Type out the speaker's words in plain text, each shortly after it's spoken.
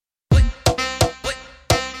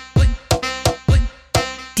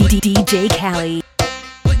DJ Caly.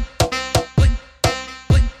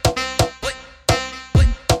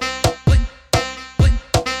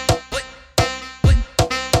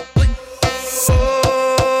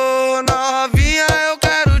 Ô novinha, eu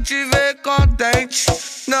quero te ver contente.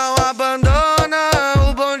 Não abandona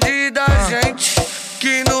o bonde da gente.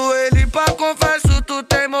 Que no ele pra confesso tu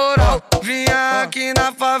tem moral. Vinha aqui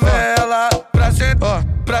na favela pra sentar,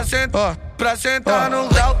 pra sentar no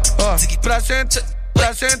grau. Pra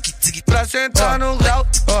sentar no grau.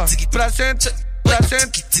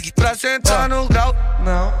 Pra sentar no grau.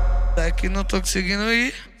 Não, é que não tô conseguindo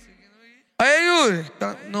ir. Aí, Yuri,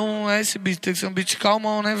 não é esse beat, tem que ser um beat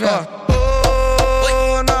calmão, né, velho?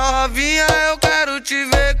 Ô novinha, eu quero te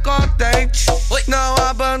ver contente. Não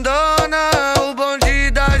abandona o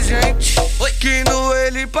bonde da gente. Que no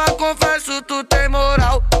ele pra confesso tu tem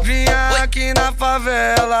moral. Vinha aqui na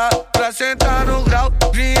favela pra sentar no grau.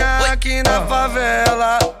 Vinha aqui na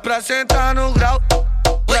favela pra sentar no grau.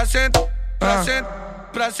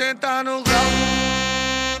 Pra sentar no grau.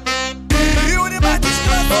 Yuri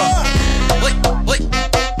Batista.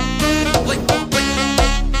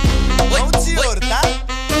 Vamos de ouro, tá?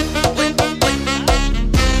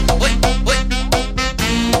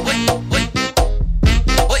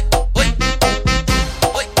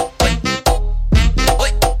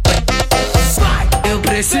 Eu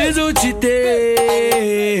preciso te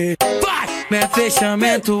ter. Meu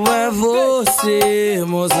fechamento é você,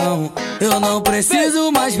 mozão. Eu não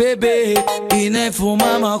preciso mais beber e nem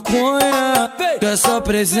fumar maconha. Que a sua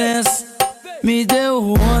presença me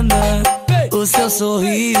deu onda. O seu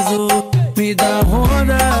sorriso me dá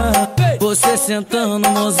onda. Você sentando,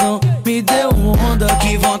 mozão, me deu onda.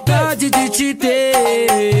 Que vontade de te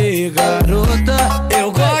ter, garota.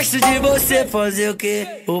 Eu gosto de você fazer o que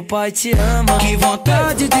o pai te ama. Que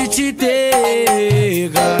vontade de te ter,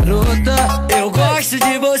 garota. Eu gosto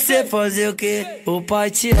de você fazer o que o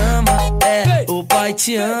pai te ama. É, o pai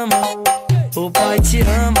te ama. O pai te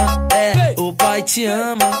ama. É, o pai te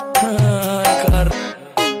ama. Cara.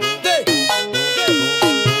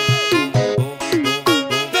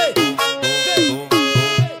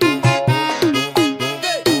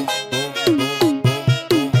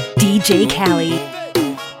 DJ Caly.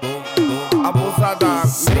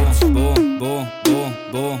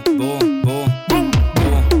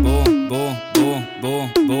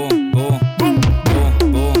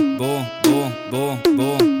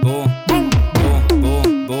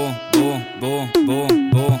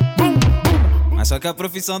 Mas só que a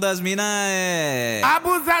profissão das minas é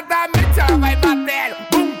Abusadamente ela vai batendo,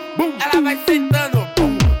 bum, bum. Ela vai sentando,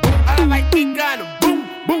 bum, bum. Ela vai quicando, bum,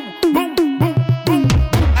 bum, bum, bum, bum.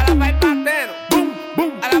 Ela vai batendo, bum,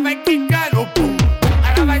 bum. Ela vai quicando, bum.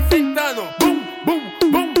 Ela vai sentando, bum, bum,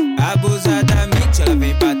 bum. abusadamente, ela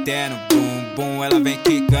vem batendo, bum, bum. Ela vem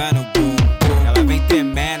quicando, bum, bum. Ela vem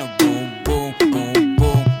tremendo, bum, bum, bum,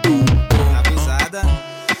 bum, bum, bum. Abusada.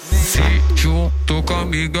 Se juntou com a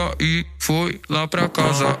amiga e foi lá pra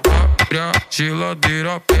casa. Abre a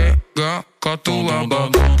geladeira, pega catuaba.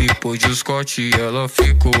 Depois de Scott ela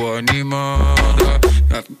ficou animada.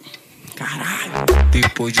 Caralho.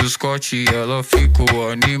 Depois de Scott ela ficou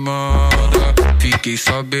animada. Fiquei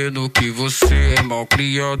sabendo que você é mal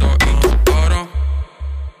criada. Então para,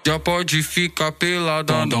 já pode ficar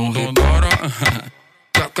pelada. Não repara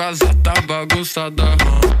que a casa tá bagunçada.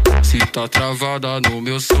 Se tá travada no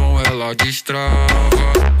meu som ela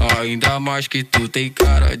destrava. Ainda mais que tu tem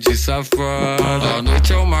cara de safada. A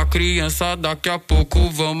noite é uma criança, daqui a pouco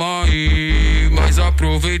vamos aí. Mas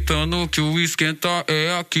aproveitando que o esquenta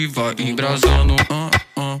é aqui. Vai embrasando,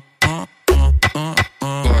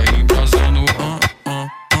 vai embrasando,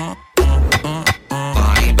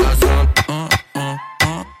 vai embrasando,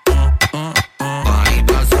 vai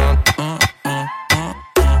embrasando.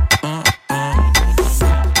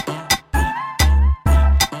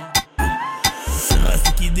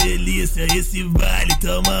 Nossa, que delícia, esse baile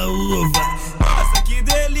tá uma uva. Nossa, que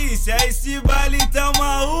delícia, esse baile tá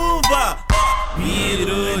uma uva.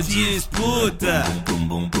 Virou disputa. Bum,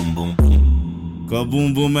 bum, bum, bum, bum. Qual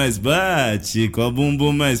bumbum mais bate, qual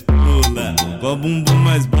bumbum mais pula. Qual bumbum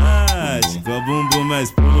mais bate, qual bumbum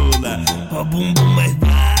mais pula. Qual bumbum mais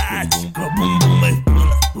bate, qual bumbum mais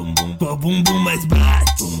pula. Qual bumbum mais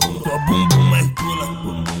bate, qual bumbum mais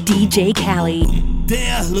pula. DJ Caly.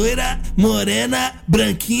 Tem a loira, morena,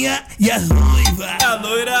 branquinha e as ruivas. A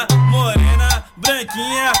loira, morena,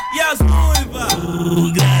 branquinha e as ruivas.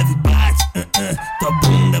 O grave bate, tua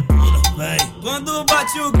bunda pula, vai. Quando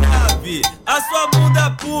bate o grave, a sua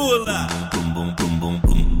bunda pula. Bum, bum, bum, bum,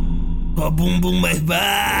 bum. Qual bumbum mais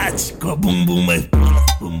bate, qual bumbum mais pula.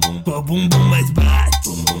 Qual bumbum mais bate,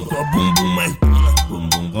 qual bumbum mais pula.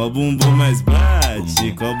 Qual bumbum mais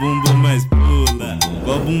bate, qual bumbum mais pula.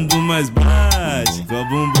 Qual bumbum mais bate, qual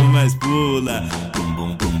bumbum mais pula. Bum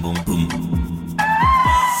bum bum bum bum.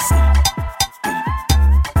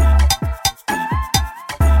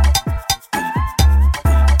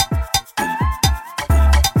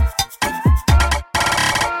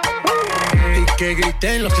 Que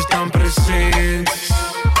griten los que están presentes.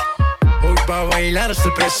 Hoy va a bailar hasta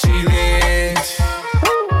el presidente.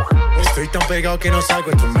 Estoy tan pegado que no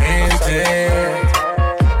salgo de tu mente.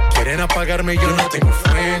 Quieren apagarme y yo no tengo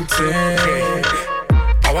fuente.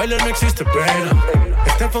 A bailar no existe pena.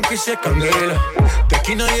 Este funky se candela. De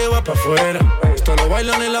aquí nadie va pa' afuera. Esto lo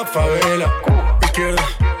bailan en la favela. Izquierda,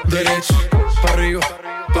 derecha, pa' arriba,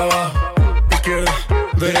 pa' abajo. Izquierda,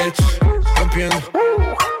 derecha, rompiendo.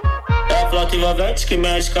 Flota envolvente que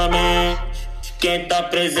mexe com a mente. Quem tá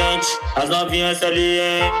presente, as novinhas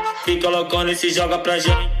salientes. Fica loucona e se joga pra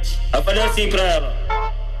gente. Eu falei assim pra ela.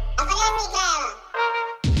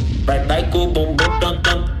 Vai com o bumbum tam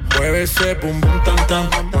tam. Mueve ese bumbum tam tam.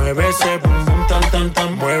 Mueve ese bumbum tam tam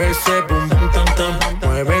tam. Mueve ese bumbum tam tam.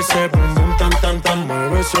 Mueve ese bumbum tam tam tam.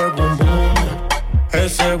 Mueve ese bumbum.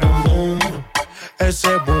 Ese bumbum.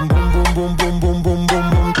 Ese bumbum bum bum bum bum bum bum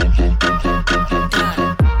bum.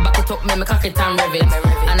 Me cock it and rev it.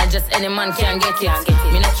 And I just any man can get it.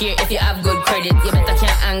 Me not care if you have good credit. You better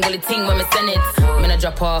can't angle the thing when me send it. Me not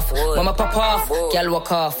drop off, mama pop off. Girl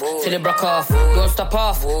walk off, till it broke off. Don't stop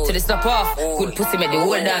off, till it stop off. Good pussy make the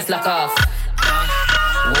whole dance lock off.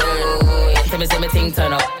 Whoa, tell me say me thing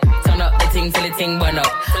turn up. Turn up the thing till the thing burn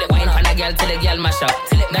up. Wine pan a girl till the girl mash up.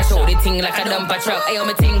 Now show the thing like a dumper truck. Ayo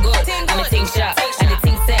me thing good, and me thing sharp. And the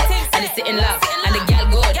thing set, and it's sitting locked. And the girl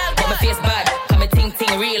good, but my face bad.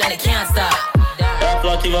 Ting real and it can't stop. É a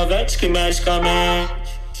flota envolvente que mexe com a mente.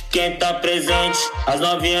 Quem tá presente, as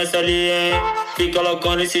novinhas salientes. Fica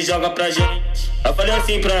loucona e se joga pra gente. Eu falei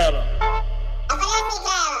assim pra ela.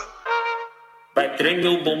 Vai tremer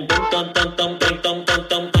o bumbum tam tam tam tam tam tam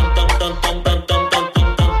tam tam tam tam tam tam tam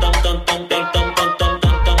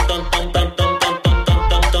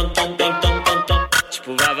tam tam.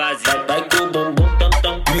 Tipo vazio. Vai com o bumbum tam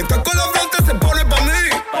tam. Me toco la flauta se pone pa' mí.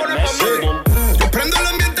 Prendo el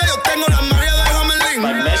ambiente, yo tengo la magia de Hamelin.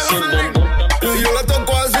 Y yo la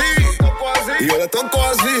toco así, y yo la toco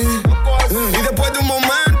así. Y después de un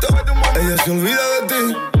momento, ella se olvida de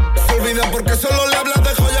ti. Se olvida porque solo le hablas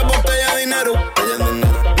de joyas, botella, dinero.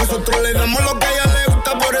 Nosotros le damos lo que a ella le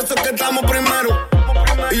gusta, por eso es que estamos primero.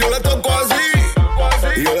 Y yo la toco así,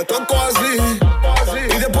 y yo la toco así.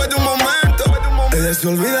 Y después de un momento, ella se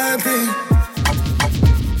olvida de ti.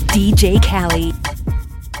 DJ Caly.